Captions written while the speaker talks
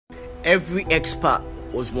Every expert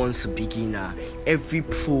was once a beginner. Every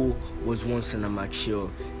pro was once an amateur.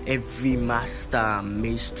 Every master,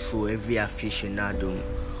 maestro, every aficionado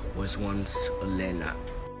was once a learner.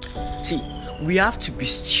 See, we have to be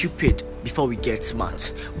stupid before we get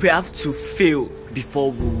smart. We have to fail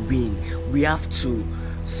before we win. We have to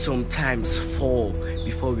sometimes fall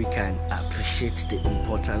before we can appreciate the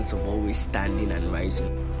importance of always standing and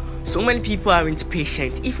rising. So many people aren't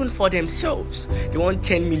patient, even for themselves. They want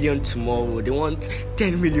 10 million tomorrow. They want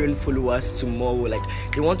 10 million followers tomorrow. Like,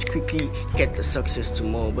 they want to quickly get the success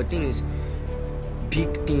tomorrow. But the thing is,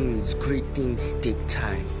 big things, great things take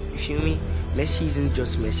time. You feel me? Messi isn't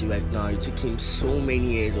just Messi right now. It took him so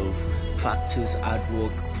many years of practice, hard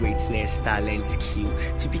work, greatness, talent, skill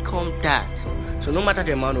to become that. So no matter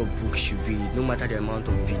the amount of books you read, no matter the amount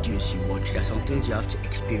of videos you watch, there are some things you have to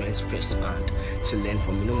experience firsthand to learn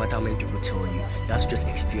from it. No matter how many people tell you, you have to just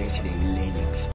experience it and learn it.